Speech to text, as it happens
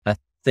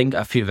think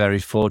I feel very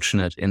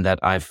fortunate in that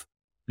I've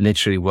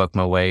literally worked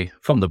my way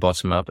from the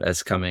bottom up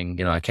as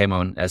coming, I came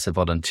on as a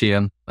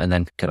volunteer and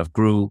then kind of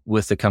grew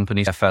with the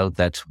company. I felt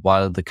that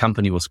while the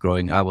company was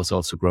growing, I was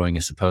also growing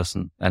as a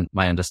person, and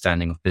my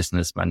understanding of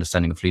business, my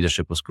understanding of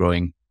leadership was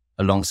growing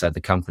alongside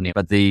the company.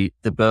 But the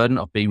burden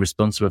of being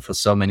responsible for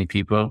so many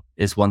people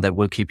is one that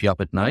will keep you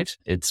up at night.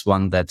 It's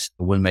one that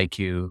will make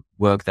you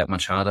work that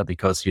much harder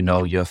because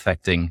you're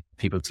affecting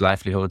people's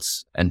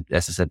livelihoods. And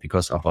as I said,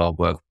 because of our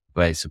work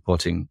by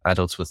supporting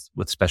adults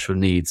with special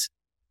needs,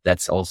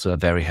 that's also a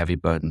very heavy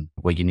burden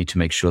where you need to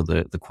make sure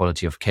the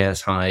quality of care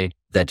is high,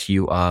 that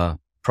you are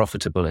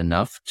profitable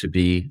enough to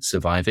be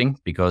surviving,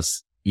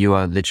 because you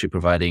are literally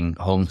providing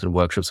homes and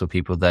workshops for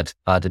people that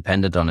are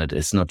dependent on it.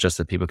 It's not just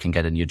that people can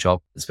get a new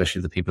job,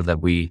 especially the people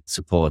that we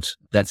support.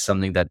 That's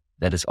something that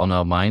is on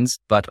our minds.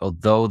 But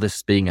although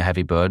this being a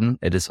heavy burden,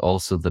 it is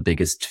also the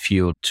biggest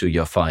fuel to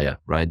your fire,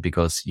 right?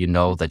 Because you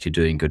know that you're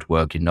doing good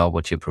work. You know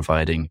what you're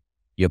providing.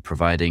 You're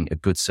providing a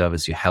good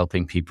service. You're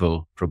helping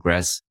people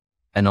progress.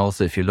 And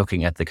also, if you're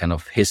looking at the kind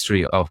of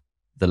history of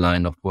the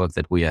line of work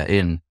that we are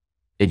in,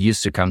 it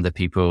used to come that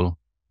people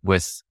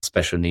with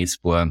special needs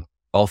were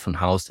often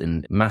housed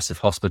in massive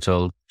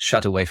hospital,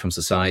 shut away from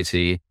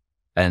society,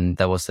 and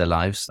that was their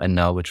lives. And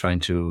now we're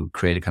trying to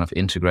create a kind of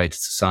integrated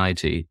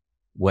society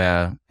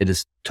where it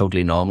is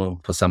totally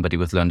normal for somebody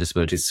with learning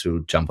disabilities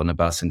to jump on a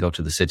bus and go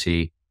to the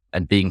city,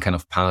 and being kind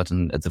of part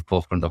and at the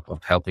forefront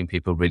of helping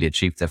people really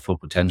achieve their full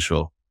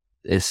potential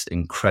is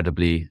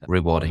incredibly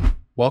rewarding.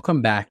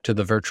 Welcome back to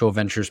the Virtual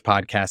Ventures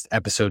Podcast,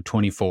 episode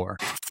 24.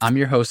 I'm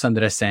your host,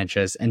 Andres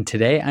Sanchez, and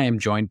today I am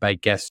joined by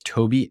guest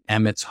Tobi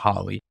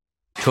Emonts-Holley.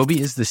 Tobi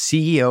is the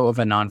CEO of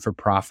a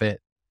non-for-profit,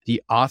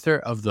 the author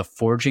of the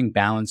Forging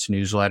Balance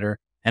newsletter,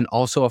 and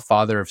also a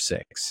father of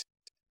 6.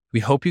 We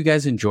hope you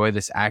guys enjoy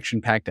this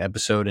action-packed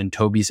episode and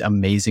Tobi's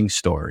amazing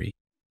story.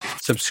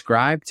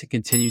 Subscribe to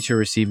continue to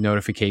receive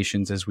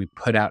notifications as we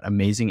put out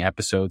amazing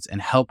episodes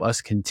and help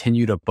us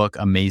continue to book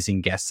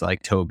amazing guests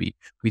like Tobi.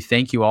 We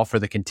thank you all for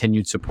the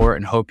continued support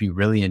and hope you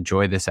really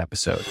enjoy this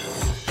episode.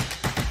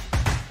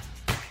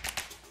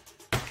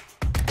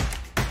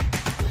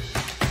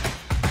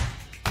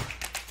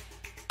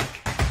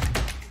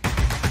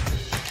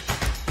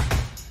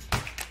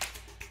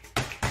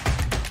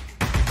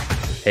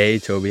 Hey,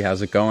 Tobi,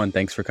 how's it going?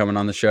 Thanks for coming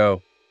on the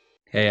show.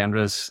 Hey,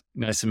 Andres.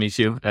 Nice to meet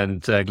you,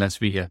 and glad to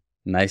be here.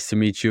 Nice to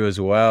meet you as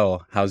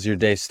well. How's your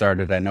day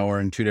started? I know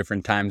we're in 2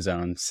 different time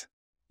zones.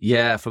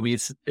 Yeah, for me,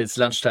 it's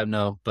lunchtime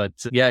now, but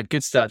yeah,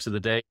 good start to the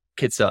day.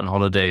 Kids are on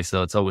holiday,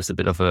 so it's always a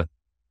bit of a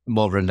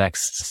more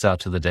relaxed start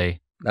to the day.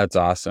 That's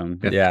awesome.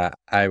 Yeah,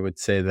 I would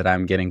say that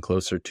I'm getting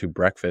closer to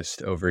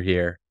breakfast over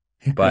here,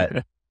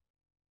 but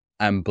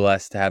I'm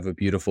blessed to have a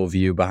beautiful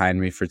view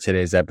behind me for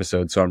today's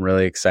episode. So I'm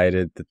really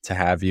excited to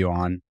have you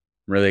on.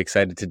 I'm really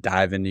excited to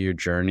dive into your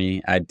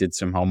journey. I did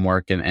some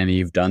homework and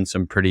you've done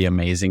some pretty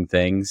amazing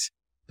things.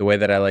 The way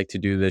that I like to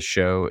do this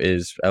show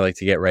is I like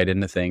to get right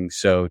into things.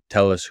 So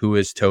tell us, who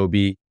is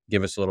Tobi?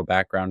 Give us a little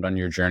background on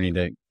your journey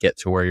to get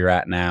to where you're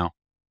at now.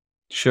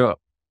 Sure.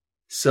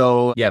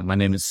 So yeah, my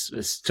name is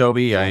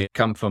Tobi. I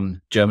come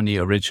from Germany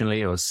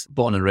originally. I was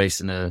born and raised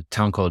in a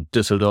town called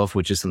Düsseldorf,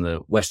 which is on the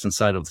western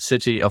side of the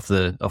city, of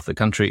the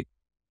country.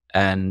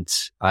 And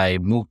I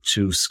moved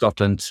to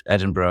Scotland,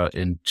 Edinburgh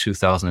in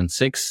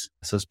 2006.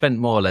 So I spent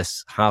more or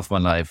less half my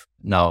life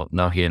now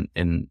here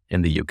in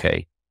the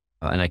UK.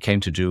 And I came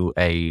to do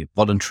a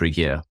voluntary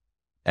year.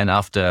 And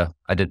after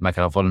I did my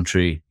kind of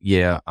voluntary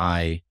year,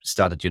 I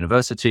started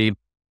university.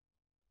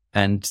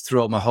 And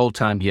throughout my whole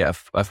time here,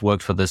 I've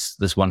worked for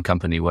this one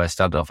company where I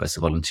started off as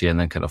a volunteer and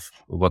then kind of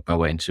worked my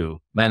way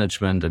into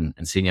management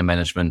and senior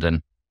management.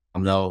 And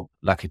I'm now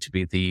lucky to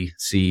be the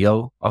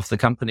CEO of the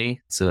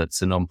company. So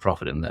it's a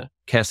non-profit in the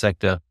care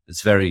sector.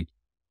 It's very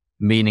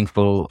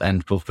meaningful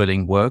and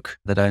fulfilling work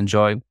that I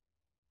enjoy.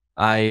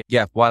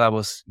 While I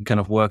was kind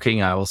of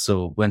working, I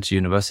also went to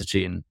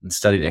university and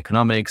studied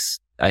economics.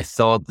 I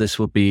thought this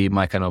would be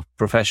my kind of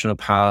professional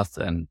path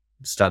and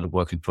started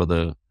working for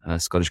the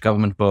Scottish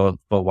government for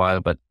a while,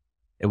 but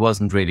it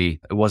wasn't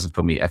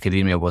for me.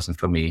 Academia wasn't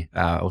for me.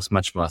 I was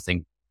much more, I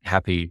think,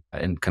 happy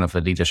in kind of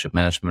a leadership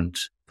management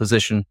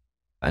position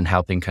and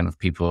helping kind of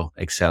people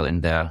excel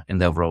in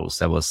their roles.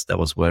 That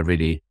was where I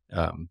really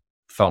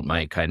found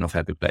my kind of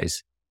happy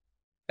place.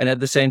 And at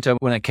the same time,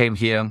 when I came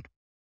here,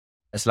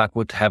 as luck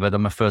would have it,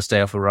 on my first day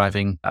of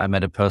arriving, I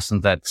met a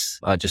person that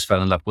I just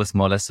fell in love with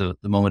more or less the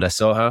moment I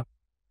saw her.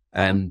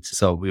 And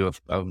so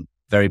I'm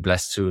very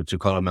blessed to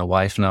call her my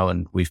wife now.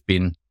 And we've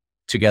been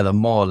together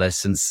more or less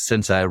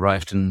since I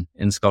arrived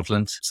in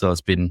Scotland. So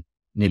it's been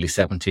nearly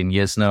 17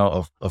 years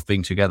now of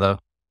being together.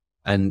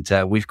 And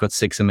we've got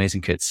 6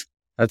 amazing kids.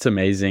 That's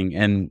amazing.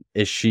 And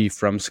is she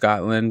from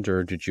Scotland,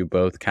 or did you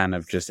both kind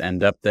of just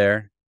end up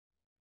there?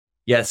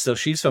 Yeah, so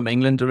she's from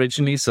England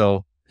originally,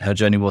 so her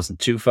journey wasn't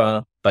too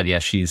far. But yeah,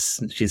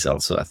 she's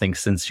also, I think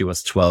since she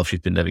was 12, she's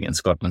been living in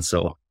Scotland,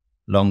 so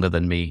longer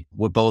than me.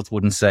 We both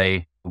wouldn't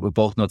say, we're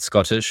both not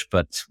Scottish,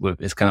 but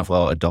it's kind of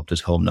our adopted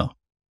home now.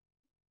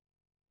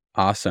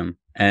 Awesome.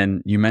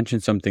 And you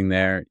mentioned something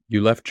there.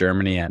 You left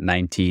Germany at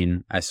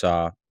 19, I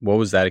saw. What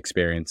was that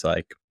experience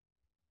like?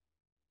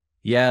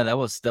 Yeah, that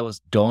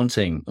was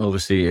daunting.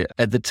 Obviously,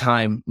 at the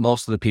time,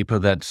 most of the people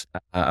that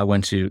I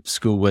went to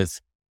school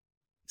with,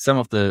 some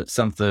of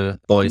the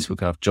boys would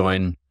kind of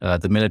join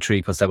the military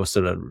because that was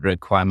sort of a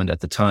requirement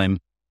at the time,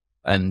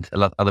 and a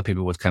lot of other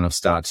people would kind of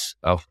start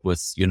off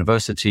with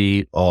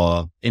university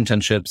or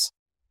internships.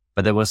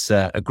 But there was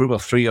a group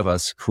of three of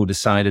us who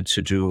decided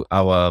to do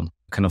our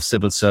kind of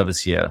civil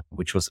service year,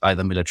 which was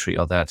either military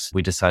or that.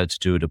 We decided to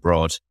do it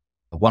abroad.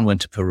 One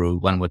went to Peru,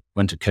 one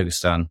went to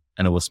Kyrgyzstan,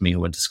 and it was me who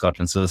went to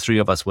Scotland. So the three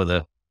of us were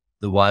the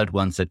wild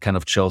ones that kind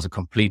of chose a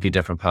completely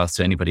different path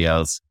to anybody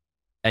else.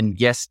 And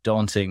yes,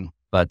 daunting,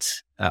 but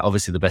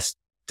obviously the best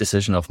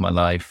decision of my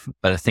life.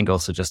 But I think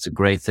also just a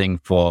great thing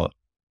for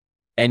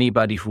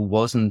anybody who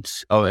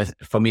wasn't, or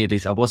for me at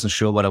least, I wasn't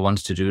sure what I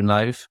wanted to do in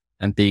life,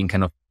 and being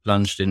kind of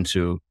plunged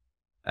into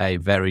a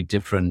very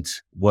different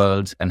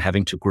world and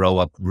having to grow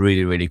up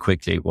really, really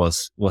quickly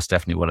was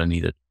definitely what I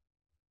needed.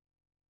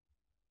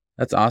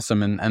 That's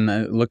awesome.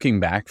 And looking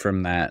back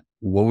from that,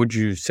 what would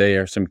you say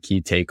are some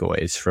key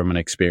takeaways from an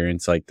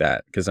experience like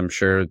that? Because I'm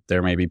sure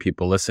there may be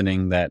people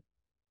listening that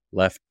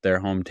left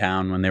their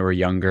hometown when they were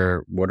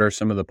younger. What are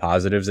some of the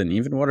positives, and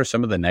even what are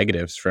some of the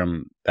negatives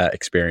from that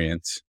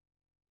experience?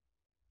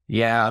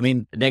 Yeah, I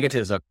mean,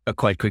 negatives are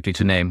quite quickly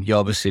to name. You're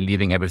obviously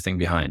leaving everything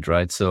behind,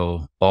 right?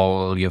 So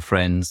all your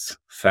friends,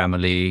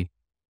 family,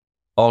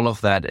 all of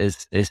that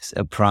is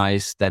a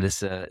price that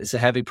is a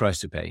heavy price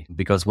to pay,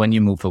 because when you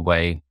move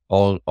away,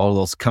 all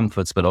those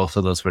comforts, but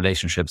also those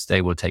relationships,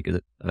 they will take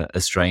a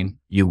strain.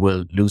 You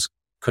will lose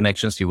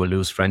connections, you will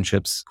lose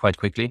friendships quite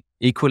quickly.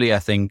 Equally, I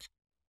think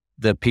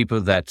the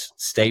people that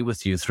stay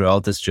with you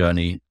throughout this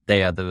journey,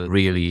 they are the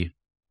real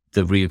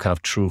kind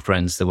of true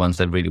friends, the ones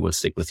that really will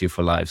stick with you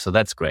for life. So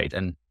that's great.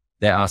 And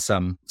there are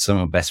some of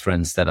my best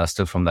friends that are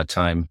still from that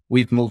time.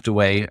 We've moved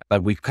away,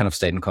 but we've kind of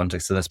stayed in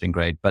contact. So that's been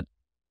great. But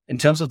in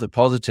terms of the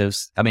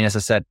positives, I mean, as I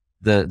said,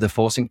 the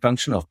forcing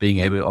function of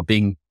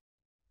being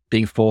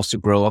forced to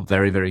grow up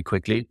very, very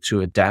quickly,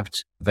 to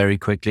adapt very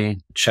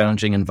quickly,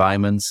 challenging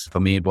environments. For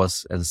me, it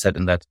was, as I said,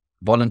 in that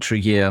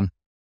voluntary year,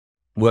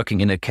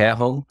 working in a care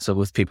home, so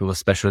with people with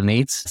special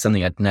needs,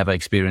 something I'd never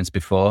experienced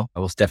before. I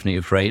was definitely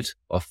afraid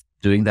of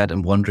doing that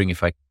and wondering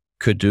if I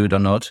could do it or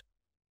not.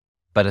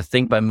 But I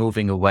think by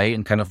moving away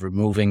and kind of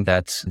removing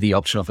the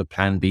option of a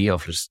plan B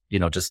of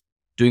just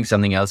doing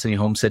something else in your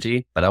home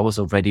city, but I was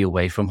already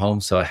away from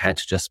home. So I had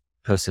to just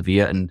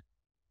persevere and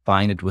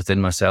find it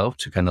within myself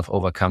to kind of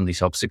overcome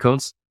these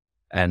obstacles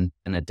and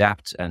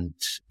adapt and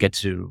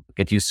get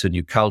used to a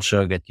new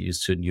culture, get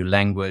used to a new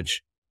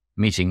language,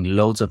 meeting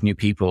loads of new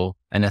people.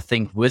 And I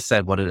think with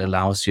that, what it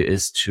allows you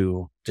is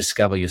to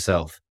discover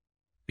yourself.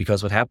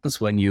 Because what happens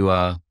when you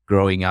are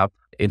growing up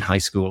in high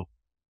school,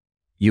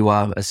 you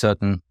are a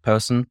certain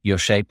person, you're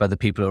shaped by the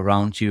people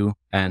around you.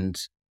 And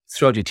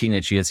throughout your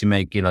teenage years,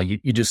 you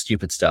do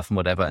stupid stuff and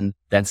whatever, and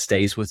that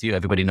stays with you.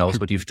 Everybody knows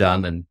what you've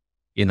done, and,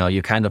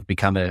 you kind of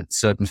become a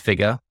certain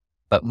figure.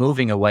 But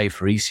moving away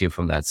frees you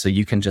from that. So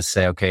you can just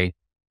say, okay,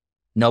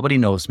 nobody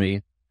knows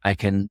me. I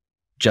can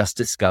just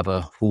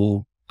discover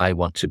who I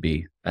want to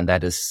be. And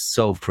that is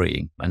so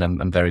freeing. And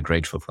I'm very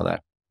grateful for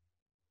that.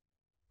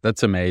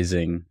 That's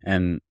amazing.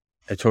 And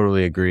I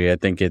totally agree. I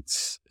think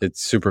it's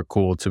super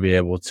cool to be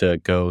able to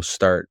go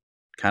start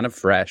kind of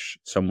fresh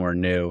somewhere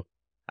new.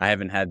 I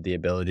haven't had the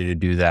ability to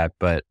do that,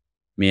 but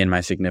me and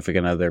my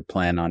significant other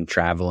plan on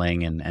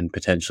traveling and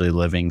potentially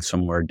living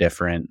somewhere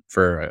different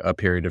for a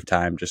period of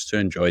time just to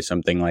enjoy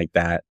something like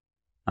that.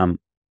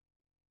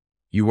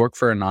 You work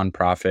for a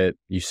nonprofit.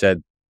 You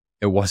said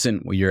it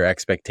wasn't your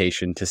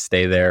expectation to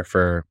stay there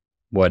for,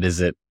 what is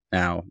it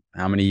now?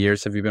 How many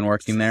years have you been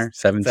working there?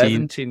 17?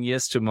 17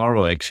 years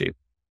tomorrow, actually.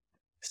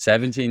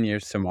 17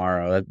 years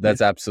tomorrow.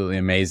 That's absolutely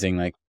amazing.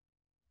 Like,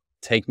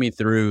 take me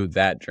through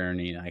that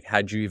journey. Like,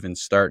 how'd you even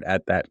start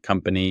at that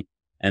company?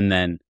 And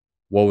then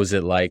what was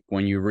it like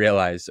when you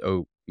realized,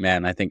 oh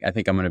man, I think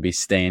I'm going to be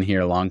staying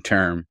here long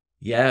term?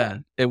 Yeah,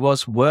 it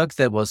was work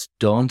that was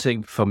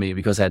daunting for me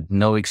because I had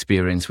no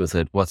experience with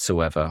it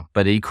whatsoever.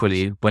 But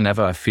equally,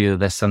 whenever I feel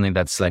there's something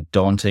that's like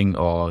daunting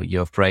or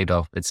you're afraid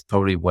of, it's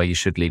probably where you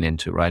should lean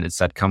into, right? It's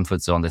that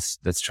comfort zone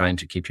that's trying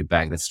to keep you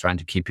back, that's trying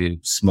to keep you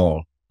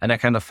small. And I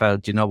kind of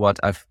felt, you know what,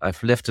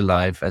 I've lived a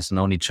life as an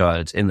only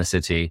child in the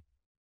city,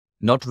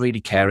 not really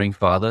caring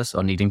for others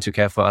or needing to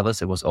care for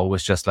others. It was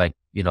always just like,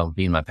 me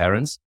and my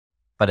parents.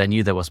 But I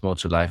knew there was more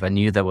to life. I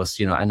knew there was,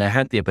 and I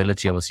had the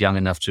ability. I was young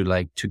enough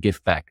to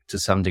give back to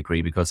some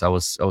degree because I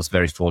was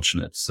very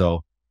fortunate.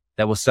 So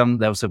there was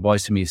a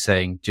voice in me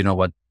saying, do you know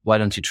what? Why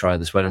don't you try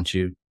this? Why don't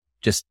you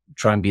just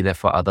try and be there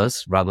for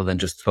others rather than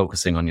just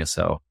focusing on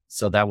yourself?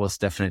 So that was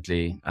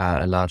definitely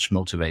a large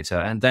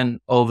motivator. And then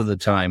over the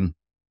time,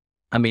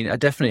 I mean, I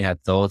definitely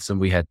had thoughts, and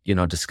we had,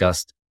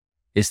 discussed,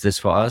 is this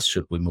for us?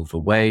 Should we move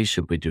away?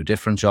 Should we do a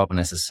different job? And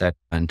as I said,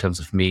 in terms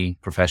of me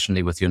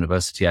professionally with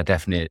university, I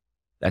definitely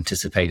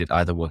anticipated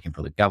either working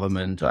for the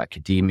government or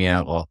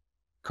academia or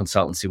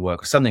consultancy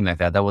work or something like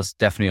that. That was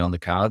definitely on the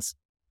cards.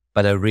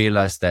 But I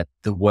realized that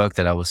the work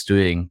that I was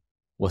doing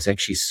was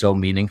actually so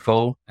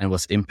meaningful and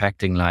was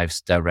impacting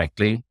lives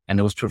directly, and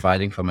it was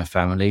providing for my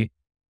family.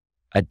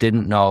 I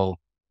didn't know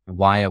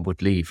why I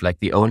would leave. Like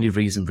the only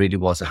reason really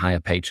was a higher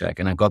paycheck,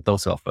 and I got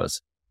those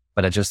offers.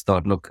 But I just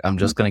thought, look, I'm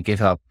just going to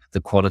give up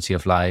the quality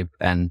of life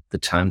and the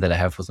time that I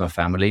have with my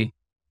family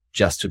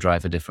just to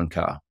drive a different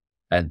car.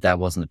 And that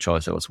wasn't a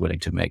choice I was willing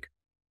to make.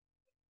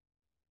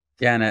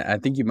 Yeah, and I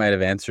think you might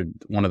have answered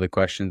one of the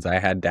questions I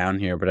had down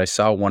here, but I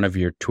saw one of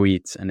your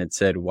tweets and it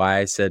said why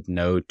I said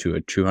no to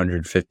a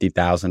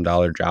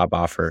 $250,000 job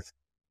offer.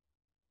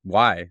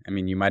 Why? I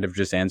mean, you might have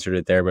just answered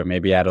it there, but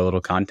maybe add a little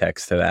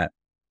context to that.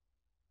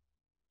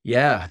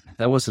 Yeah,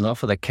 that was an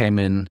offer that came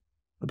in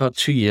about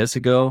 2 years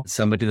ago.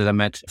 Somebody that I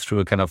met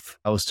through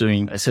I was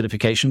doing a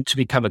certification to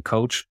become a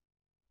coach,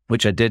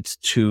 which I did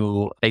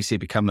to basically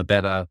become a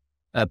better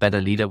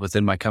leader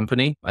within my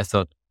company. I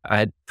thought I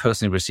had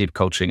personally received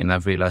coaching, and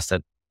I've realized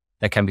that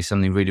that can be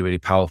something really, really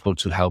powerful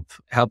to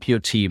help your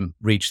team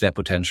reach their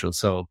potential.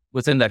 So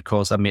within that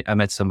course, I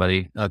met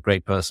somebody, a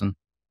great person,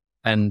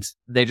 and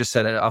they just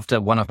said after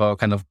one of our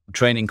kind of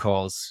training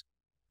calls,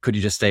 could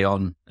you just stay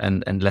on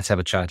and let's have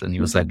a chat? And he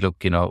was like,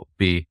 look,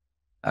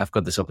 I've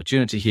got this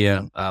opportunity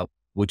here.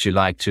 Would you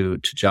like to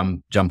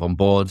jump on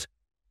board?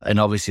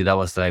 And obviously that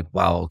was like,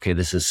 wow, okay,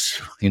 this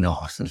is,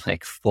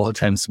 like 4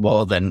 times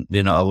more than,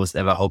 I was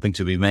ever hoping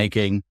to be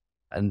making.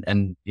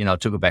 And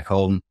took it back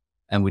home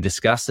and we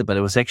discussed it, but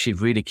it was actually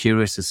really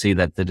curious to see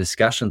that the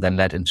discussion then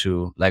led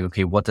into like,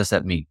 okay, what does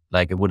that mean?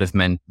 Like it would have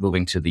meant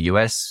moving to the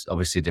US,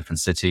 obviously a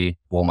different city,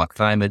 warmer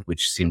climate,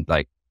 which seemed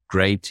like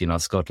great.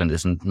 Scotland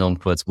isn't known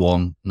for its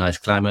warm, nice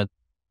climate,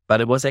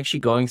 but it was actually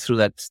going through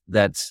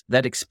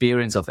that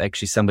experience of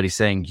actually somebody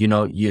saying,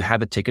 you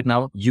have a ticket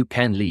now, you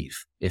can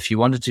leave. If you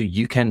wanted to,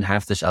 you can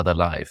have this other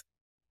life.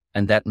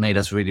 And that made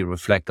us really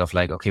reflect of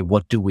like, okay,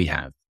 what do we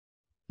have?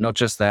 Not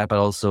just that, but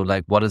also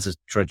like, what is the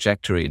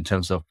trajectory in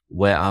terms of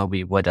where are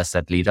we? Where does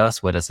that lead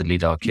us? Where does it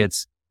lead our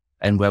kids?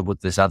 And where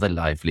would this other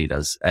life lead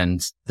us?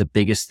 And the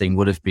biggest thing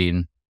would have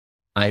been,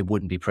 I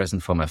wouldn't be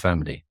present for my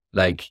family.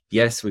 Like,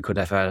 yes, we could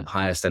have a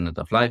higher standard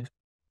of life.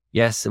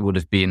 Yes, it would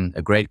have been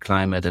a great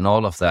climate and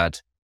all of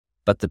that.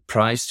 But the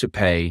price to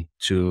pay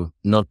to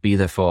not be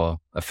there for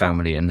a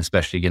family, and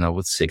especially,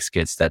 with 6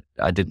 kids, that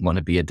I didn't want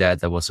to be a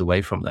dad that was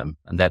away from them.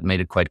 And that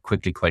made it quite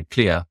quickly, quite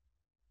clear.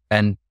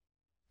 And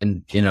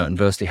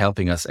inversely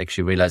helping us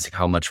actually realizing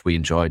how much we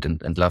enjoyed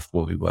and loved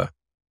where we were.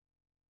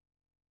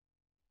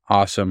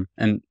 Awesome.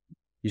 And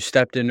you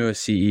stepped into a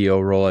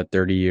CEO role at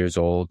 30 years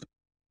old.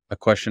 A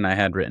question I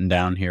had written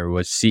down here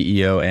was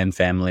CEO and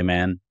family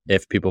man.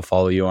 If people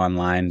follow you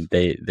online,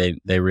 they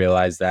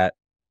realize that.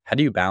 How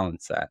do you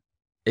balance that?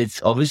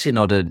 It's obviously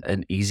not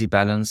an easy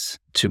balance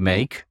to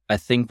make. I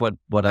think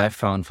what I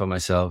found for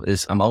myself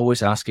is I'm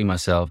always asking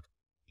myself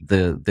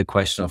the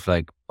question of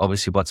like,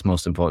 obviously what's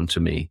most important to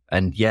me.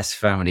 And yes,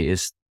 family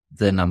is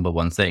the number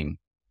one thing,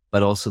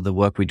 but also the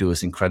work we do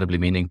is incredibly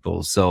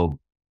meaningful. So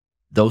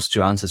those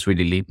 2 answers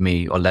really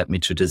led me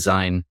to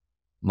design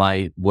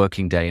my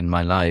working day in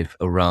my life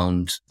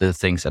around the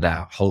things that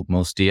I hold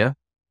most dear.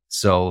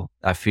 So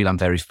I feel I'm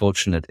very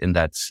fortunate in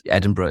that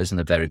Edinburgh isn't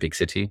a very big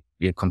city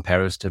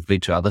comparatively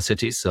to other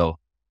cities. So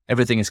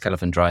everything is kind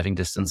of in driving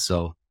distance.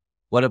 So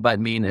what it might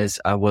mean is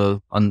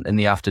in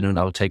the afternoon,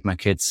 I will take my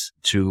kids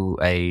to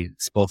a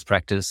sports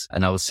practice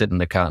and I will sit in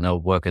the car and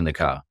I'll work in the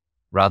car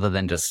rather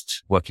than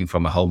just working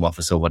from a home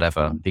office or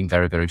whatever. I'm being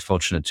very, very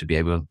fortunate to be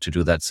able to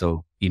do that.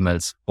 So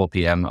emails, 4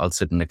 p.m., I'll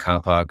sit in the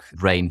car park,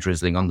 rain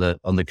drizzling on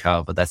the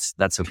car, but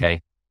that's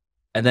okay.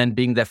 And then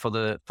being there for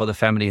the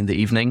family in the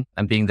evening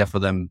and being there for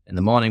them in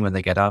the morning when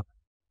they get up,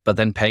 but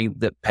then paying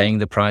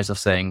the price of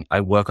saying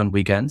I work on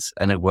weekends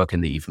and I work in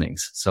the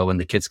evenings. So when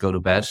the kids go to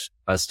bed,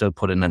 I still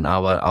put in an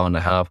hour and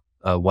a half,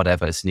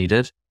 whatever is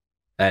needed.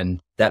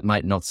 And that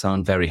might not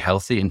sound very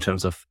healthy in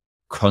terms of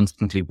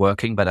constantly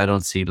working, but I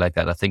don't see it like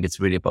that. I think it's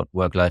really about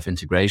work-life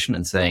integration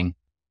and saying,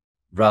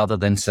 rather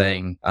than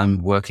saying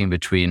I'm working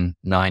between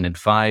 9 and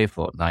 5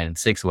 or 9 and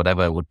 6,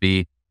 whatever it would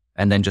be,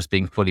 and then just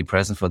being fully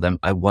present for them,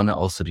 I want to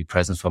also be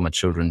present for my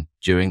children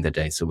during the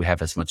day. So we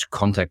have as much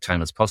contact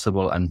time as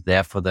possible. I'm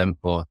there for them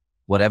for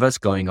whatever's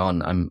going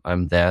on.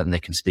 I'm there and they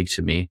can speak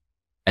to me.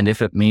 And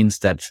if it means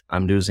that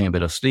I'm losing a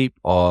bit of sleep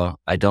or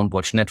I don't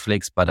watch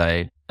Netflix, but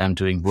I am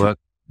doing work,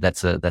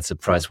 that's a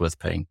price worth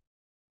paying.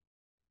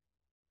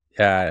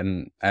 Yeah.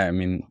 And I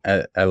mean,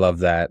 I love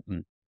that.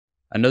 And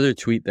another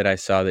tweet that I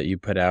saw that you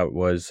put out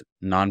was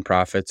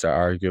nonprofits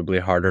are arguably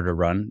harder to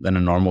run than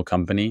a normal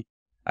company.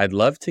 I'd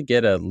love to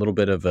get a little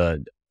bit of a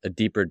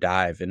deeper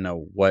dive into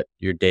what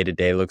your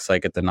day-to-day looks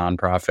like at the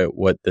nonprofit,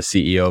 what the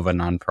CEO of a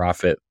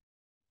nonprofit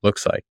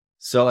looks like.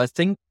 So I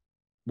think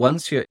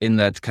once you're in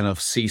that kind of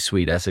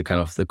C-suite, as a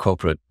kind of the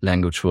corporate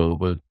language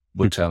will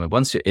tell me,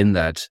 once you're in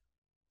that,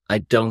 I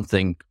don't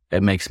think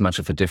it makes much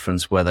of a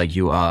difference whether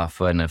you are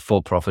for a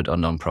for-profit or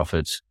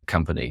non-profit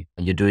company.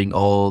 You're doing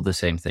all the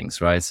same things,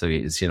 right? So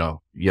it's,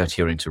 you're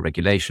adhering to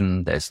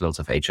regulation. There's lots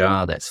of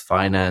HR, there's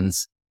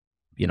finance,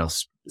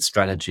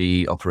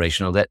 strategy,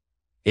 operational, that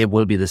it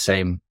will be the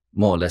same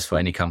more or less for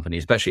any company,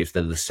 especially if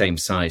they're the same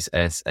size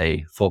as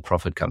a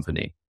for-profit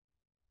company.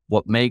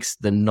 What makes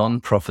the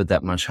non-profit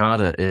that much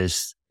harder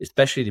is,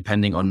 especially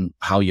depending on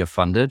how you're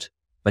funded,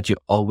 but you're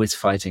always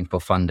fighting for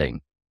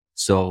funding.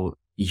 So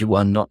you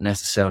are not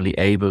necessarily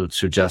able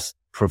to just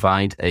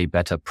provide a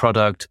better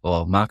product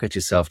or market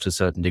yourself to a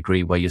certain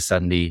degree where you're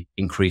suddenly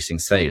increasing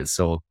sales.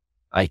 So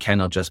I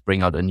cannot just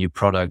bring out a new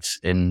product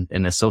in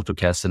a social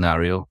care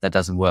scenario. That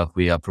doesn't work.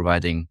 We are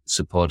providing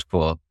support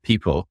for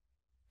people.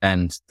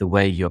 And the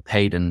way you're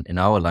paid in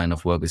our line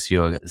of work is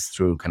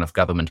through kind of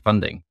government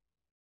funding.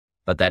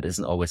 But that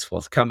isn't always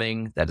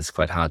forthcoming. That is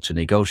quite hard to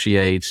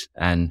negotiate.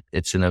 And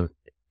it's in a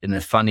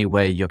funny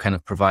way, you're kind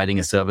of providing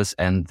a service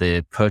and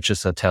the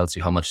purchaser tells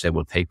you how much they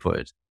will pay for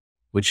it,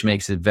 which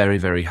makes it very,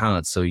 very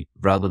hard. So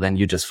rather than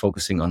you just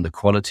focusing on the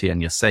quality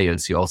and your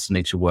sales, you also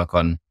need to work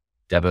on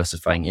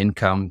diversifying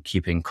income,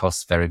 keeping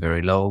costs very,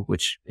 very low,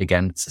 which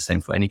again, it's the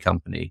same for any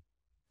company.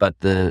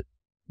 But the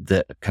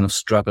kind of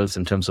struggles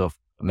in terms of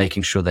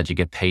making sure that you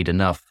get paid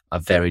enough are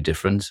very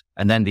different.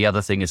 And then the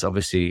other thing is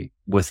obviously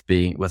with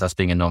us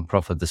being a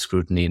nonprofit, the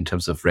scrutiny in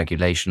terms of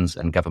regulations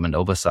and government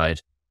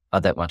oversight are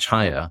that much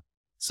higher.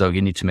 So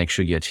you need to make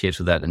sure you adhere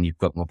to that and you've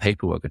got more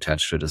paperwork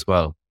attached to it as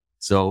well.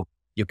 So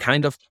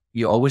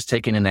you're always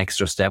taking an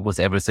extra step with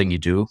everything you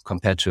do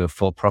compared to a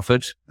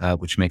for-profit,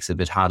 which makes it a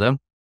bit harder.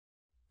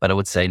 But I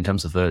would say in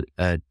terms of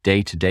a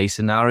day-to-day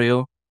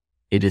scenario,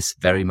 it is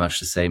very much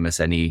the same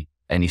as any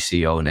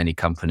CEO in any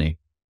company.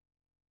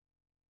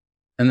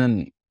 And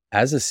then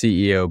as a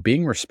CEO,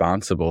 being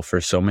responsible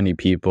for so many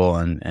people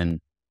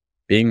and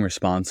being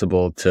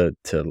responsible to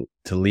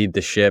lead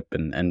the ship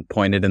and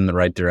point it in the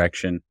right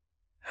direction,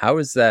 how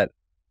has that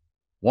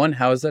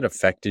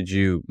affected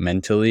you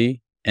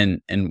mentally?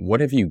 And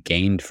what have you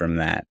gained from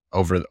that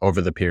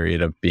over the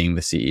period of being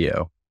the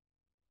CEO?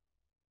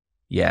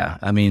 Yeah,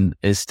 I mean,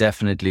 it's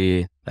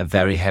definitely a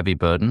very heavy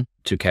burden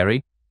to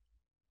carry.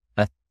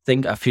 I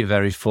think I feel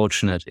very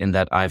fortunate in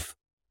that I've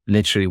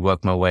literally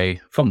worked my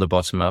way from the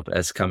bottom up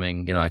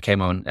I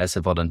came on as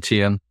a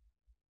volunteer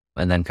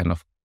and then kind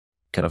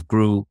of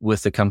grew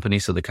with the company.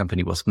 So the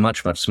company was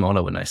much, much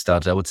smaller when I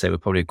started. I would say we're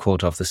probably a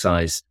quarter of the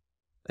size.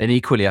 And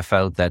equally, I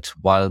felt that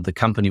while the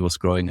company was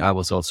growing, I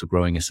was also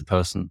growing as a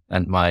person.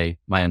 And my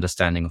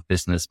understanding of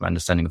business, my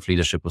understanding of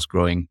leadership was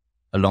growing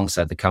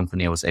alongside the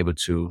company. I was able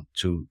to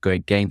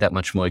gain that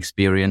much more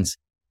experience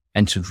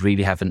and to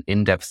really have an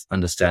in-depth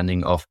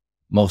understanding of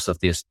most of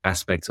the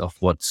aspects of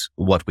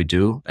what we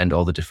do and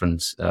all the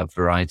different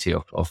variety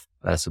of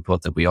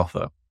support that we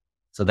offer.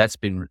 So that's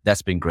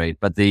been great.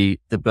 But the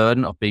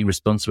burden of being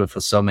responsible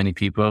for so many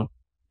people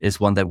is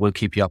one that will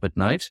keep you up at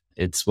night.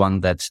 It's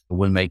one that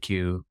will make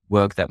you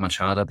work that much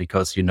harder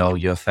because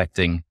you're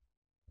affecting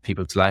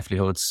people's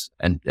livelihoods.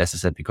 And as I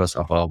said, because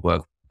of our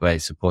work by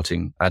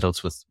supporting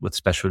adults with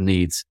special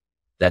needs,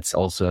 that's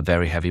also a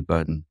very heavy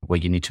burden where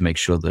you need to make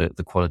sure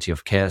the quality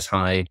of care is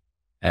high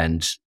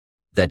and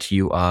that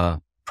you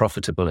are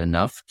profitable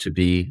enough to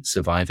be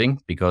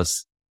surviving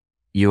because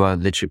you are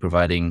literally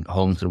providing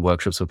homes and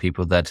workshops for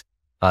people that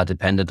are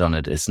dependent on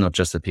it. It's not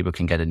just that people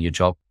can get a new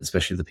job,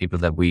 especially the people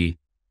that we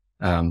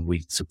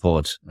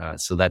support.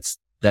 So that's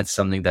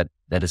something that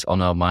is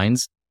on our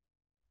minds.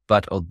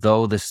 But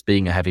although this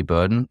being a heavy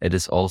burden, it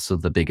is also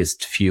the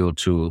biggest fuel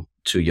to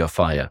your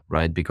fire,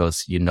 right?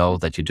 Because you know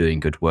that you're doing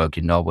good work.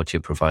 You know what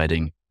you're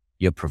providing.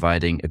 You're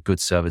providing a good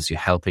service. You're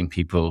helping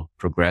people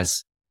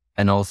progress.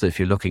 And also, if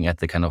you're looking at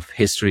the kind of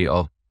history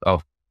of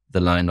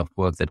the line of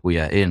work that we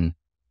are in,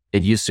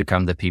 it used to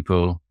come that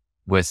people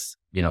with,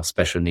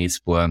 special needs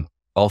were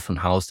often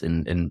housed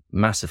in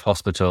massive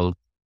hospitals,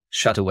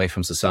 shut away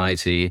from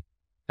society.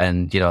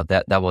 And,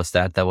 that was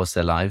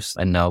their lives.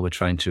 And now we're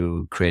trying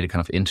to create a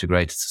kind of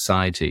integrated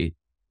society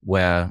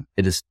where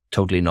it is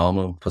totally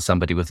normal for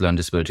somebody with learning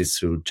disabilities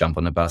to jump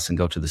on a bus and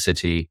go to the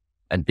city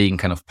and being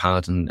kind of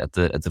part and at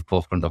the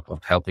forefront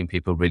of helping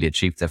people really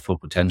achieve their full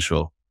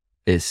potential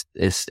is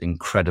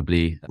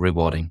incredibly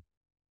rewarding.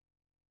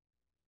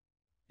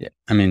 Yeah.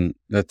 I mean,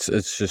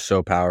 it's just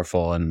so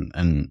powerful.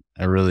 And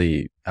I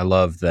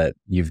love that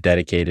you've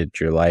dedicated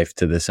your life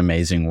to this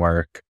amazing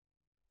work.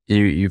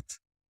 I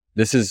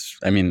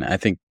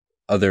think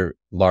other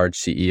large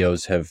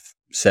CEOs have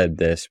said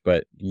this,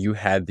 but you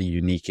had the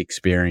unique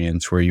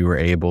experience where you were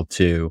able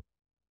to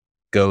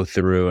go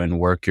through and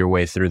work your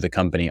way through the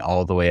company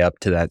all the way up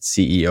to that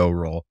CEO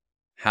role.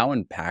 How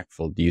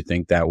impactful do you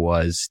think that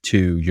was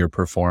to your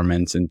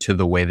performance and to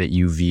the way that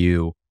you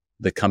view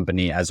the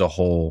company as a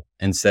whole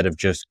instead of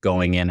just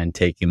going in and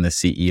taking the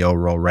CEO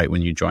role right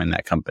when you join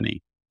that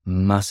company?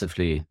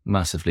 Massively,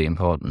 massively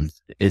important.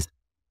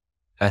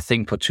 I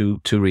think for two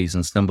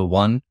reasons. Number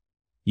one,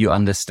 you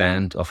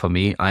understand, or for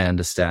me, I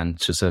understand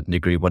to a certain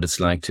degree what it's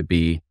like to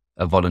be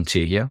a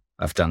volunteer here.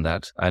 I've done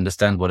that. I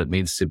understand what it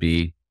means to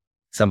be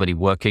somebody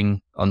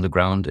working on the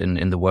ground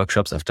in the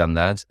workshops. I've done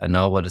that. I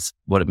know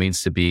what it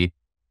means to be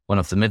one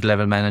of the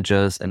mid-level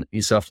managers. And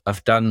so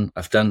I've done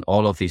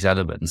all of these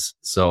elements.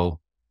 So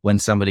when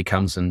somebody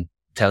comes and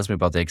tells me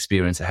about their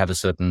experience, I have a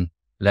certain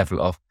level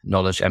of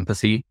knowledge,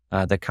 empathy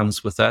that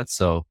comes with that.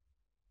 So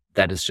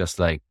that is just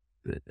like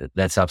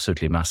that's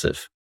absolutely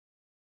massive.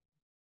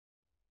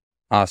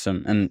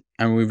 Awesome.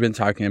 And we've been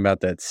talking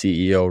about that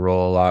CEO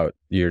role a lot,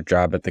 your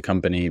job at the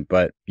company,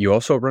 but you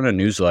also run a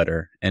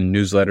newsletter, and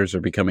newsletters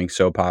are becoming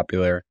so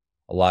popular.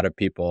 A lot of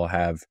people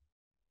have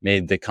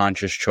made the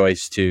conscious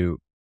choice to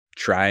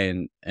try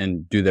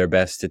and do their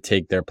best to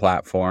take their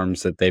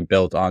platforms that they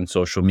built on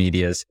social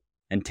medias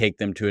and take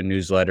them to a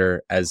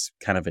newsletter as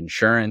kind of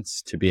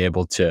insurance to be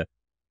able to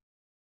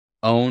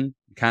own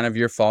kind of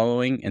your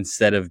following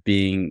instead of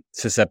being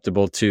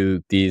susceptible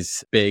to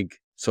these big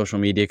social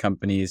media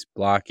companies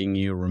blocking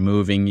you,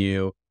 removing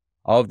you,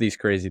 all of these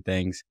crazy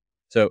things.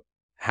 So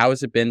how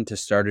has it been to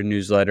start a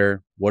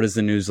newsletter? What is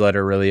the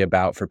newsletter really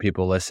about for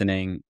people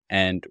listening?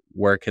 And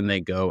where can they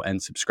go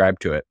and subscribe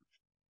to it?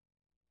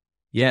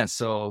 Yeah.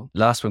 So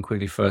last one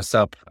quickly first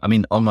up. I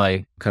mean, on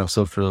my kind of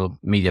social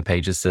media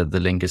pages, the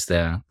link is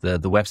there. The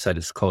website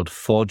is called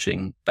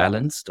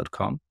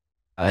forgingbalance.com.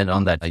 And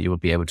on that, you will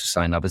be able to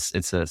sign up. It's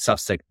a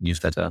Substack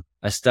newsletter.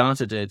 I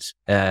started it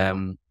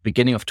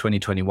beginning of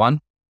 2021.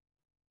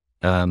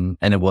 And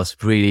it was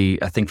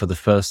really, I think for the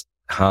first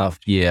half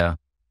year,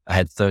 I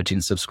had 13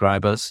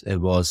 subscribers.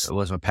 It was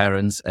my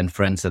parents and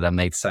friends that I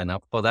made sign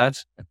up for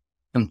that.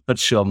 I'm not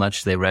sure how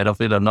much they read of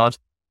it or not.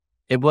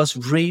 It was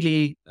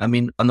really, I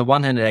mean, on the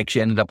one hand, it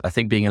actually ended up, I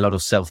think, being a lot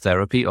of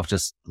self-therapy of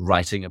just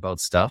writing about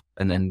stuff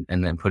and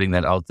then putting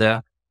that out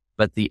there.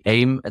 But the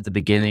aim at the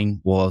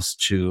beginning was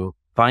to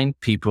find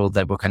people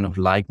that were kind of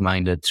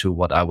like-minded to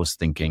what I was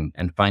thinking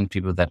and find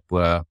people that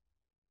were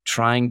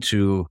trying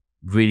to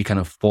really kind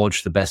of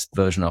forge the best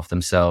version of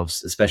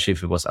themselves, especially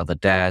if it was other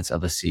dads,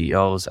 other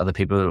CEOs, other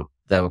people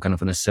that were kind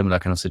of in a similar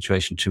kind of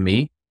situation to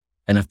me.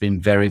 And I've been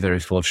very, very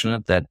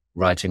fortunate that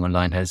writing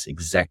online has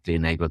exactly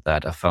enabled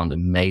that. I found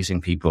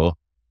amazing people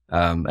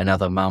and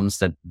other moms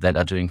that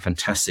are doing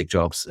fantastic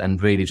jobs, and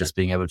really just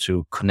being able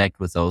to connect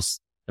with those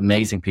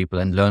amazing people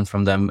and learn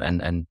from them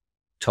and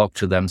talk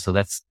to them. So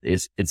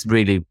it's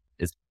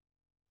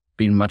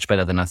been much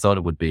better than I thought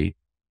it would be.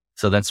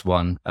 So that's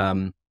one.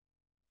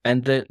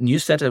 And the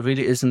newsletter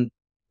really isn't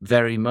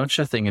very much,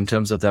 I think, in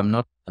terms of I'm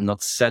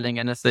not selling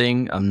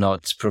anything. I'm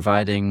not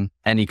providing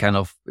any kind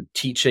of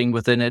teaching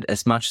within it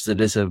as much as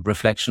it is a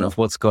reflection of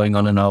what's going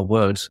on in our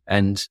world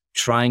and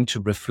trying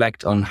to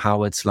reflect on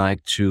how it's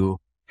like to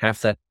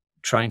have that,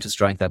 trying to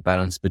strike that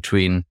balance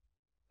between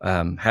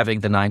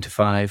having the 9 to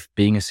 5,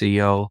 being a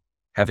CEO,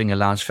 having a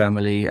large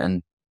family,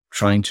 and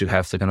trying to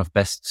have the kind of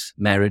best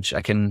marriage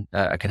I can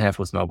have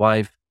with my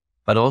wife,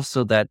 but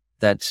also that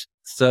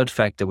third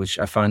factor, which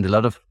I find a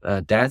lot of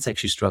dads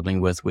actually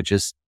struggling with, which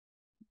is,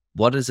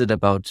 what is it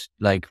about,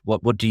 like,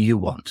 what do you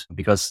want?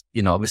 Because,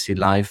 obviously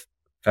life,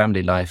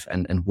 family life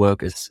and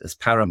work is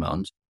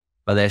paramount,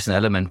 but there's an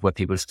element where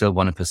people still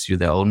want to pursue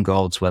their own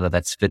goals, whether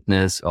that's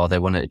fitness or they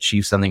want to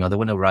achieve something or they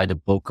want to write a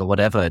book or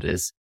whatever it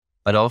is.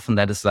 But often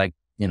that is like,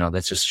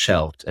 that's just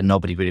shelved and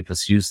nobody really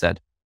pursues that.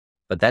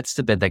 But that's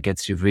the bit that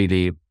gets you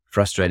really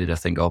frustrated, I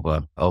think,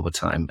 over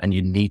time. And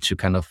you need to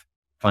kind of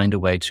find a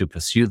way to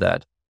pursue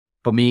that.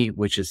 For me,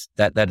 which is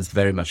that is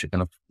very much a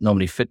kind of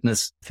normally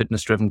fitness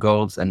driven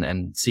goals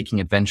and seeking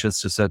adventures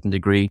to a certain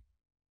degree.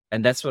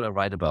 And that's what I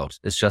write about.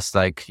 It's just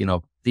like,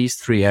 these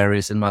 3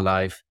 areas in my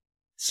life,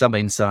 some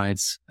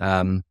insights,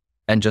 and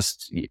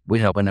just,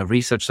 when I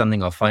research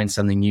something or find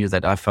something new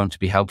that I found to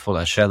be helpful,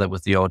 I share that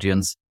with the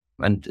audience.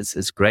 And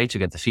it's great to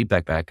get the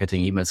feedback back,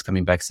 getting emails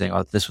coming back saying,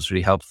 oh, this was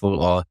really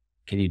helpful, or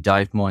can you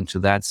dive more into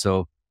that?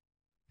 So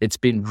it's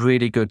been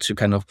really good to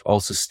kind of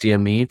also steer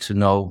me to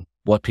know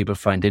what people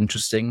find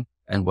interesting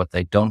and what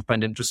they don't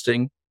find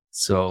interesting.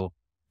 So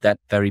that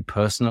very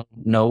personal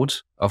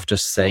note of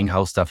just saying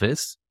how stuff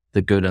is,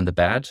 the good and the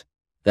bad,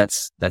 that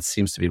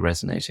seems to be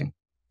resonating.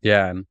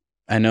 Yeah.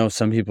 I know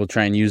some people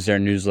try and use their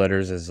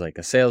newsletters as like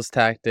a sales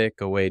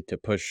tactic, a way to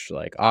push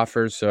like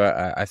offers.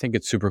 So I think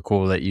it's super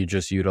cool that you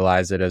just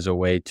utilize it as a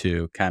way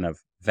to kind of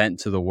vent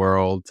to the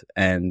world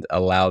and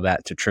allow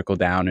that to trickle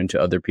down into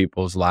other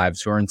people's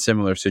lives who are in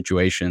similar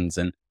situations,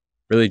 and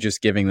really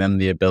just giving them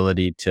the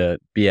ability to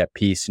be at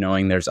peace,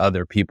 knowing there's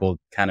other people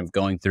kind of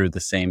going through the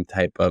same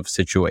type of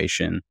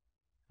situation.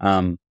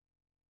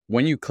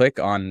 When you click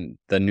on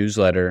the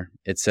newsletter,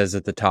 it says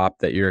at the top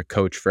that you're a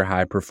coach for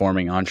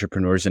high-performing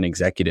entrepreneurs and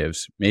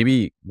executives.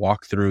 Maybe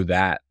walk through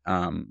that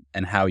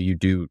and how you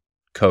do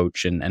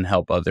coach and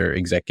help other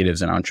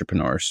executives and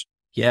entrepreneurs.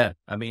 Yeah,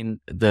 I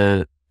mean,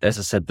 as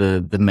I said,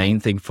 the main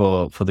thing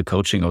for the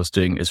coaching I was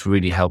doing is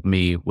really help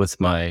me with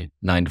my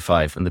 9 to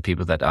 5 and the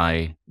people that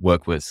I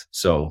work with.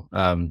 So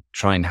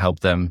try and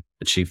help them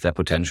achieve their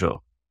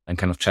potential and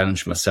kind of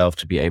challenge myself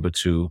to be able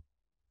to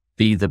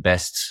be the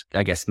best,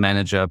 I guess,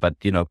 manager, but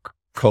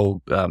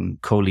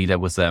co-leader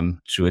with them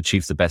to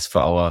achieve the best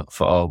for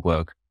our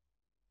work.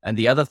 And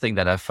the other thing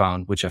that I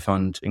found, which I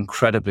found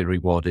incredibly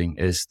rewarding,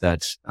 is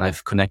that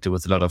I've connected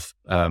with a lot of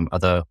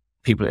other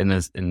people in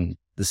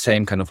the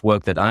same kind of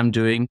work that I'm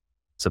doing.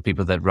 So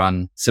people that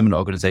run similar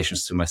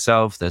organizations to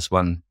myself. There's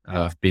one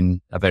I've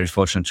been very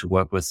fortunate to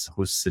work with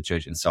who's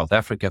situated in South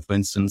Africa, for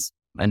instance,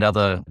 and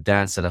other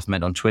dads that I've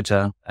met on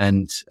Twitter,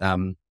 and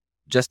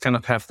just kind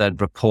of have that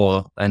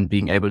rapport and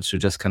being able to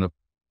just kind of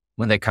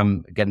when they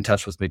get in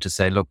touch with me to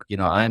say, look,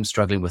 I'm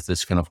struggling with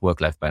this kind of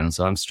work-life balance,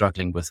 or I'm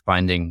struggling with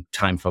finding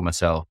time for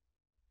myself,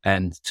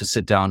 and to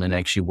sit down and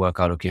actually work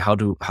out, okay, how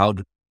do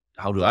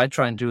I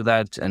try and do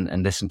that,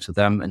 and listen to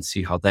them and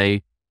see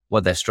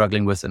what they're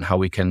struggling with, and how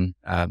we can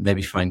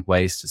maybe find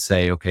ways to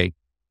say, okay,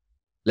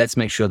 let's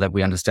make sure that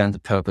we understand the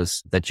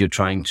purpose that you're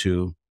trying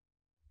to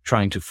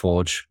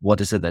forge. What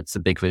is it that's the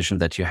big vision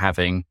that you're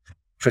having,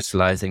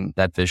 crystallizing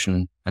that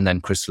vision, and then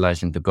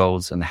crystallizing the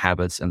goals and the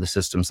habits and the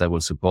systems that will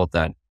support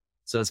that.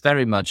 So it's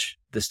very much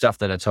the stuff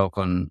that I talk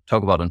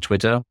about on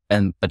Twitter,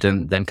 but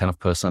then kind of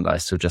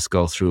personalized to just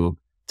go through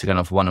to kind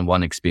of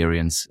one-on-one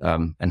experience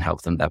and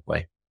help them that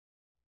way.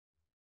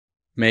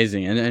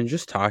 Amazing. And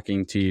just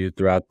talking to you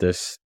throughout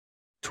this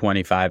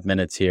 25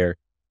 minutes here,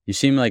 you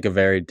seem like a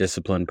very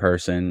disciplined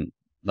person.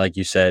 Like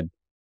you said,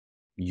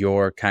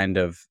 your kind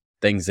of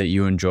things that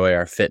you enjoy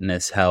are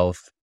fitness,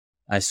 health.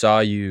 I saw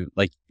you,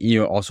 like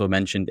you also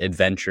mentioned,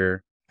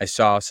 adventure. I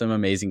saw some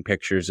amazing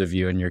pictures of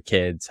you and your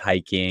kids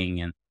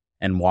hiking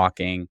and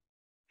walking.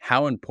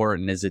 How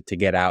important is it to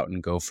get out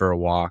and go for a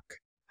walk?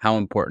 How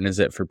important is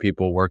it for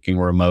people working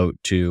remote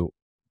to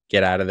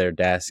get out of their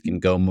desk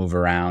and go move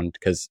around?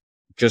 Because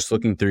just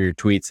looking through your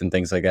tweets and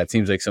things like that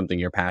seems like something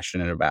you're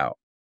passionate about.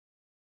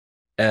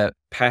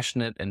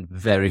 Passionate and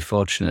very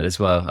fortunate as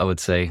well, I would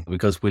say,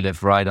 because we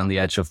live right on the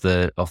edge of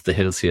the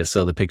hills here.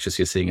 So the pictures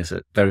you're seeing is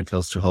very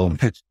close to home.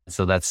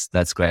 So that's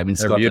great. I mean,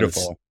 they're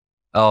beautiful.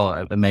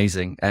 Oh,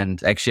 amazing.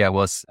 And actually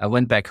I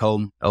went back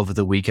home over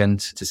the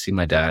weekend to see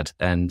my dad,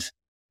 and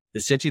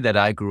the city that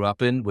I grew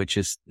up in, which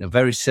is a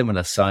very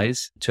similar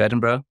size to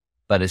Edinburgh,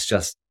 but it's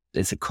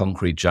a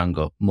concrete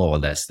jungle, more or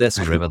less. There's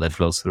a river that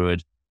flows through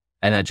it.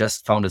 And I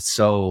just found it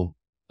so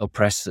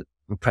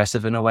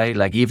oppressive in a way.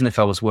 Like, even if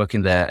I was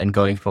working there and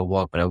going for a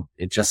walk, but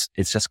it's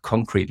just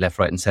concrete left,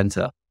 right, and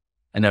center.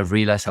 And I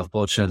realized how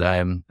fortunate I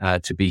am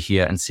to be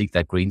here and seek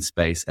that green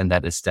space. And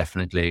that is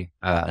definitely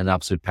an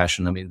absolute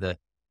passion. I mean,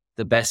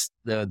 the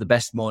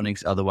best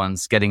mornings are the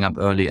ones getting up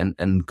early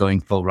and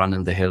going for a run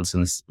in the hills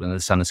when the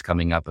sun is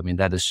coming up. I mean,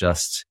 that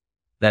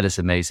is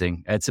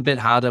amazing. It's a bit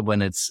harder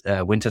when it's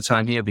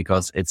wintertime here,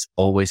 because it's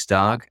always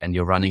dark and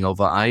you're running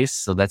over ice.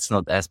 So that's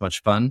not as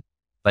much fun.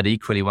 But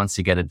equally, once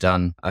you get it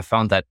done, I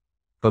found that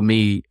for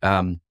me,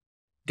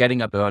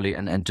 getting up early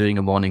and doing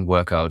a morning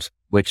workout,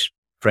 which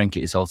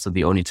frankly is also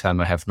the only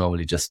time I have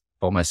normally just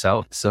for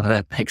myself. So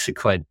that makes it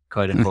quite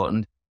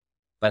important.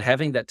 But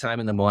having that time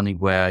in the morning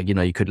where,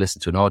 you could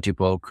listen to an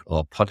audiobook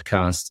or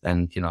podcast,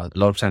 and, a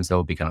lot of times that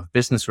will be kind of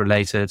business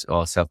related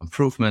or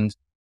self-improvement,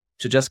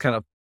 to just kind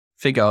of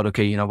figure out,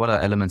 okay, what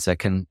are elements that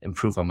can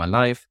improve on my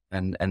life,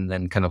 and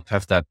then kind of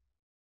have that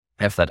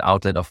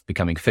outlet of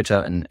becoming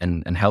fitter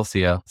and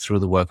healthier through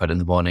the workout in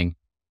the morning.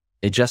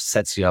 It just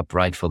sets you up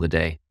right for the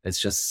day.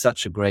 It's just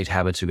such a great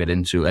habit to get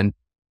into. And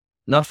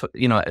not for,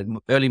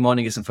 early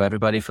morning isn't for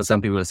everybody. For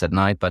some people it's at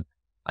night, but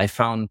I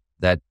found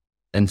that,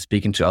 and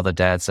speaking to other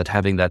dads, that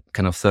having that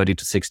kind of 30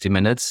 to 60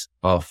 minutes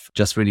of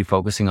just really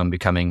focusing on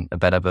becoming a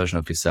better version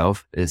of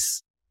yourself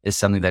is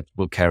something that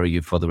will carry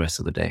you for the rest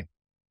of the day.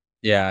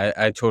 Yeah,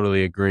 I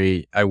totally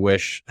agree. I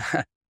wish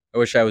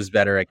I was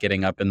better at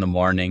getting up in the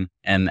morning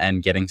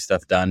and getting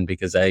stuff done,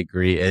 because I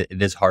agree it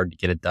is hard to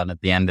get it done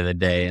at the end of the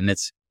day. And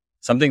it's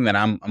something that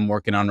I'm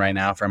working on right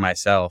now for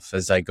myself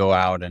as I go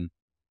out. And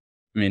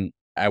I mean,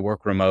 I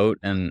work remote,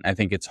 and I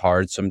think it's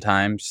hard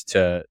sometimes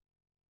to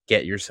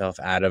get yourself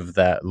out of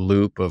that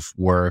loop of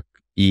work,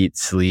 eat,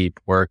 sleep,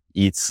 work,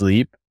 eat,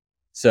 sleep.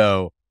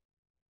 So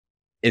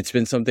it's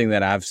been something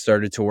that I've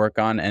started to work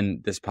on,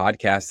 and this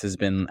podcast has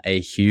been a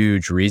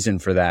huge reason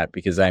for that,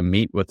 because I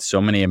meet with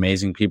so many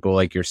amazing people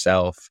like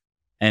yourself,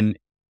 and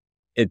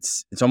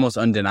it's almost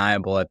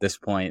undeniable at this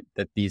point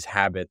that these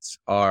habits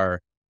are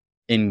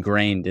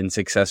ingrained in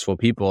successful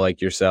people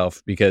like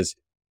yourself, because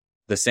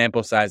the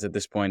sample size at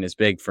this point is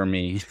big for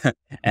me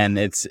and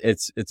it's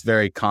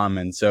very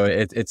common. So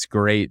it's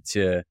great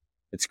to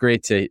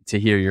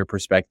hear your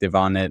perspective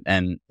on it,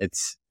 and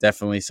it's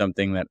definitely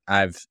something that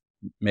I've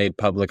made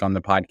public on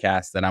the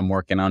podcast that I'm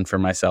working on for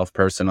myself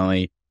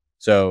personally.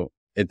 So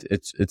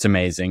it's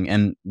amazing.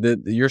 And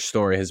your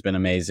story has been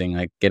amazing,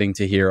 like getting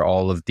to hear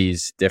all of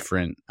these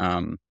different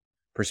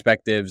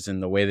perspectives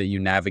and the way that you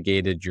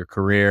navigated your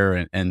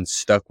career and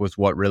stuck with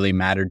what really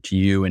mattered to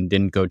you and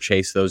didn't go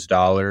chase those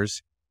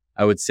dollars.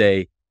 I would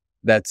say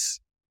that's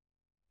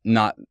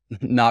not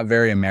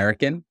very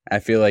American. I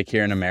feel like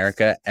here in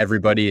America,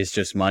 everybody is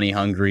just money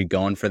hungry,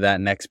 going for that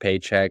next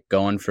paycheck,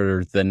 going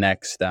for the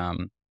next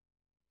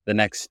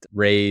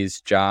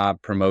raise,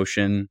 job,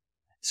 promotion.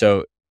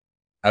 So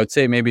I would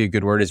say maybe a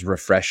good word is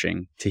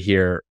refreshing to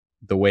hear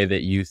the way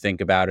that you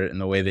think about it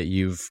and the way that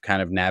you've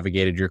kind of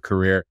navigated your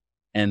career.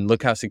 And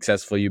look how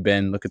successful you've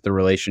been. Look at the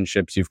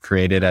relationships you've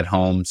created at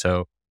home.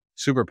 So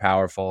super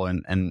powerful,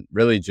 and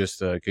really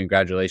just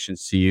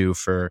congratulations to you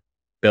for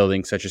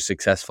building such a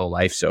successful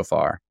life so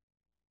far.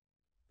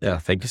 Yeah,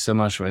 thank you so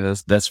much.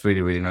 That's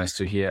really, really nice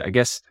to hear. I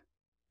guess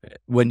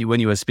when you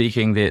were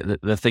speaking,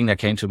 the thing that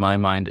came to my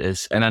mind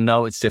is, and I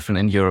know it's different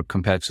in Europe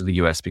compared to the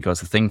US, because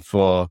the thing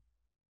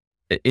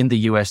in the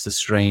US, the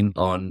strain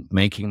on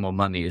making more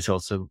money is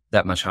also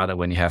that much harder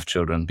when you have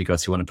children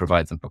because you want to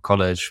provide them for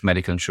college,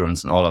 medical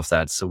insurance, and all of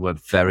that. So we're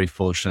very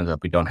fortunate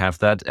that we don't have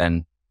that.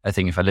 And I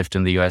think if I lived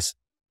in the US,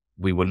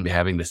 we wouldn't be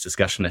having this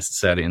discussion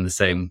necessarily in the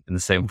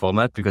same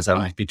format because I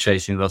might be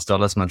chasing those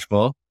dollars much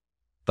more.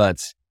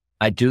 But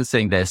I do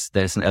think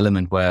there's an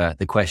element where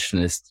the question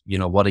is,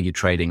 what are you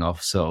trading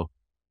off? So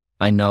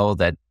I know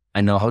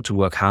how to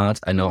work hard.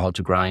 I know how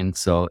to grind.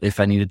 So if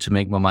I needed to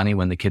make more money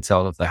when the kids are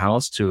out of the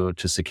house to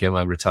secure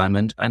my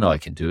retirement, I know I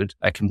can do it.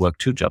 I can work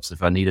 2 jobs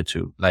if I needed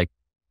to. Like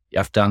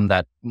I've done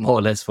that more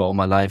or less for all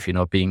my life,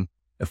 being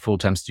a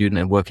full-time student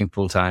and working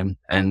full-time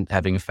and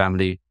having a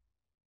family,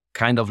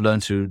 kind of learn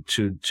to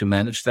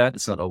manage that.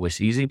 It's not always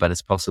easy, but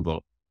it's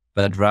possible.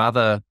 But I'd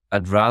rather,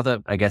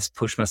 I guess,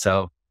 push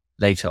myself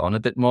later on a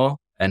bit more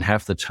and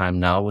have the time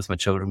now with my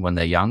children when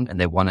they're young and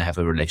they want to have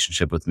a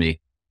relationship with me,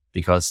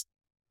 because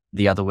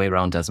the other way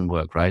around doesn't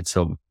work, right?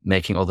 So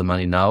making all the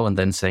money now and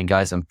then saying,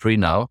 guys, I'm free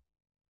now.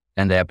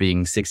 And they're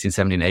being 16,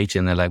 17, 18.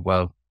 And they're like,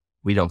 well,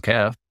 we don't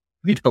care.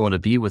 We don't want to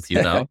be with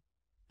you now.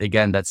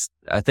 Again,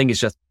 I think it's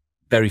just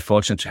very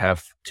fortunate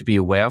to be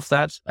aware of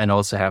that and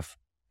also have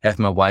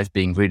my wife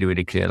being really,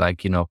 really clear,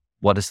 like,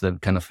 what is the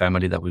kind of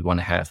family that we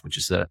want to have, which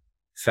is a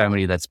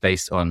family that's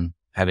based on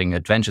having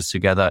adventures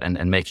together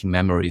and making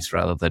memories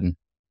rather than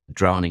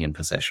drowning in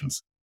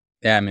possessions.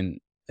 Yeah, I mean,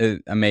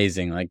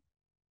 amazing. Like,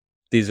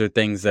 these are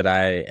things that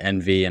I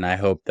envy, and I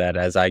hope that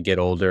as I get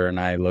older and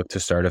I look to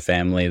start a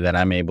family, that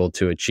I'm able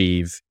to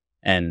achieve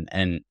and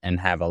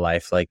have a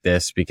life like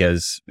this,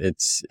 because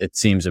it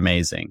seems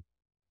amazing.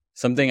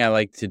 Something I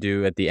like to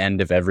do at the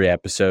end of every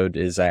episode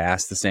is I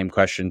ask the same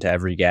question to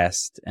every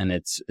guest, and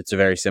it's a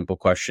very simple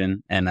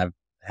question, and I've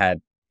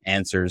had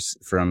answers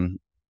from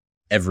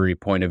every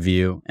point of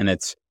view. And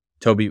it's,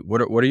 Tobi,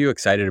 what are you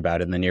excited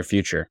about in the near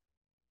future?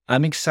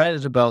 I'm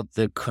excited about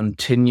the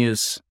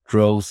continuous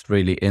growth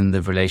really in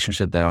the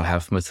relationship that I'll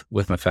have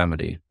with my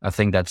family. I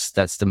think that's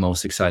the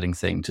most exciting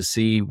thing, to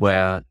see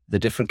where the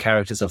different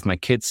characters of my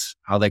kids,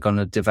 how they're going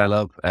to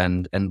develop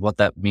and what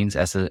that means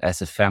as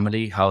a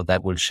family, how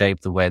that will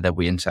shape the way that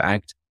we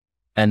interact.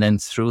 And then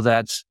through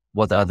that,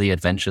 what are the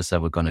adventures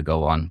that we're going to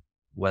go on,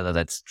 whether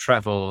that's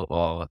travel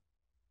or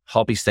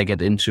hobbies they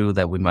get into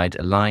that we might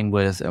align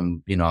with.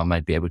 I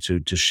might be able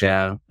to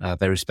share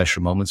very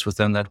special moments with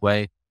them that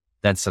way.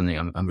 That's something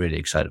I'm really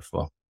excited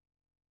for.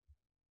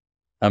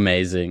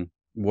 Amazing.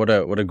 What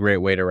a great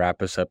way to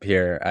wrap us up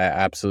here. I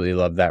absolutely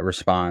love that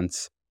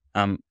response.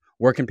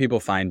 Where can people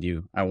find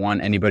you? I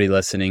want anybody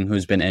listening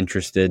who's been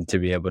interested to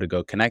be able to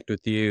go connect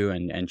with you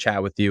and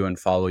chat with you and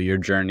follow your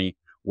journey.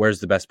 Where's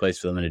the best place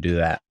for them to do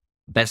that?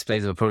 Best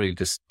place will probably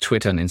just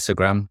Twitter and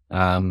Instagram.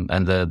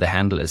 And the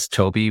handle is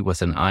Tobi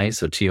with an I,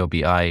 so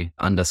TOBI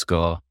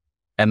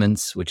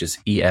 _Emonts, which is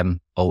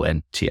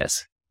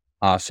EMONTS.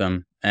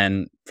 Awesome.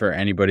 And for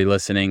anybody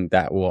listening,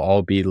 that will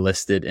all be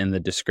listed in the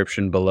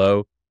description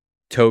below.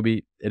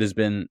 Tobi, it has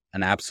been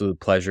an absolute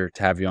pleasure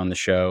to have you on the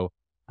show.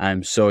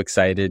 I'm so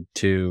excited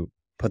to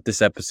put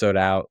this episode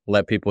out,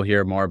 let people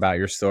hear more about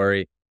your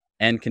story,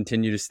 and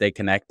continue to stay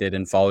connected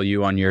and follow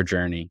you on your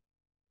journey.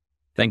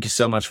 Thank you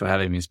so much for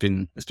having me. It's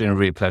been a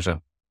real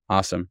pleasure.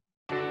 Awesome.